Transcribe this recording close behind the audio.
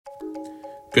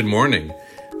Good morning.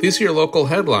 These are your local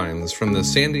headlines from the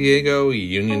San Diego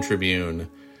Union Tribune.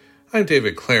 I'm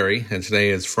David Clary, and today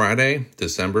is Friday,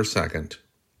 December 2nd.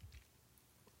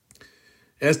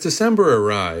 As December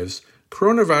arrives,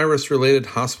 coronavirus-related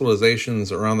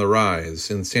hospitalizations are on the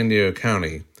rise in San Diego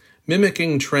County,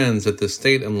 mimicking trends at the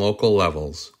state and local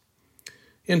levels.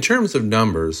 In terms of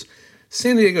numbers,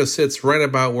 San Diego sits right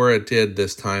about where it did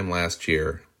this time last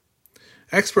year.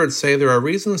 Experts say there are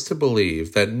reasons to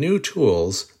believe that new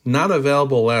tools not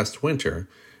available last winter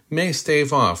may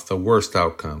stave off the worst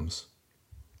outcomes.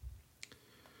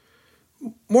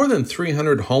 More than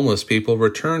 300 homeless people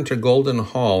returned to Golden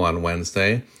Hall on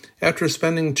Wednesday after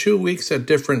spending 2 weeks at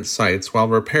different sites while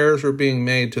repairs were being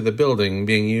made to the building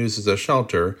being used as a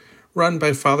shelter run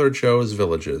by Father Joe's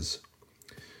Villages.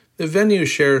 The venue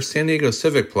shares San Diego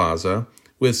Civic Plaza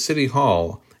with City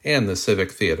Hall and the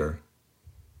Civic Theater.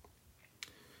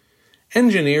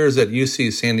 Engineers at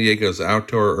UC San Diego's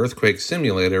outdoor earthquake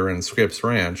simulator in Scripps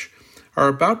Ranch are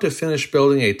about to finish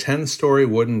building a 10-story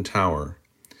wooden tower.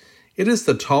 It is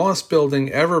the tallest building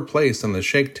ever placed on the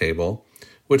Shake Table,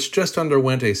 which just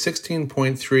underwent a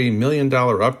 $16.3 million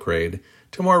upgrade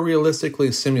to more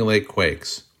realistically simulate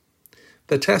quakes.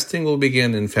 The testing will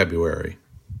begin in February.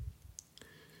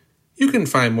 You can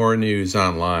find more news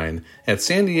online at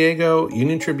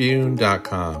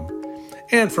SanDiegoUnionTribune.com.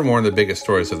 And for more on the biggest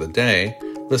stories of the day,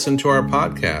 listen to our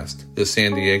podcast, The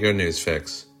San Diego News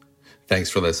Fix. Thanks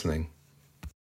for listening.